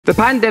The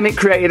pandemic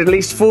created at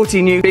least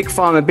 40 new Big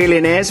Pharma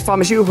billionaires.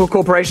 Pharmaceutical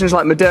corporations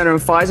like Moderna and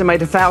Pfizer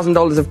made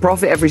 $1,000 of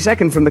profit every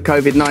second from the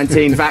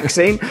COVID-19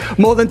 vaccine.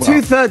 More than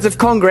two-thirds of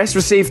Congress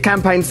received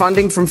campaign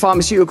funding from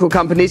pharmaceutical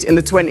companies in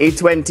the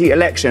 2020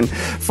 election.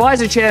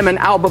 Pfizer chairman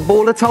Albert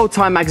Bourla told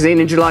Time magazine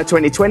in July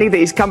 2020 that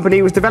his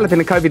company was developing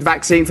a COVID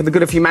vaccine for the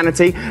good of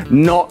humanity,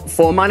 not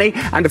for money.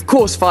 And of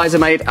course, Pfizer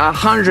made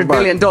 $100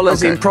 billion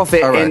in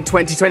profit in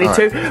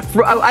 2022.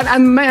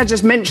 And may I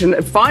just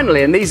mention,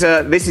 finally, and this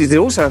is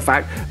also a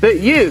fact, that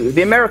you,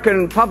 the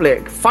American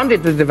public,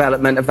 funded the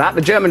development of that.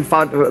 The German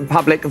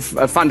public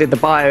funded the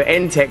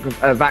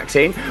BioNTech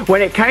vaccine.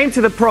 When it came to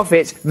the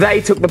profits,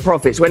 they took the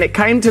profits. When it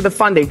came to the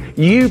funding,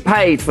 you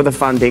paid for the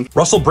funding.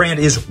 Russell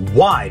Brand is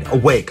wide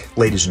awake,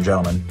 ladies and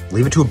gentlemen.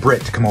 Leave it to a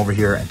Brit to come over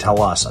here and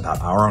tell us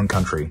about our own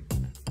country.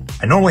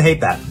 I normally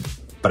hate that,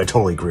 but I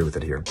totally agree with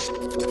it here.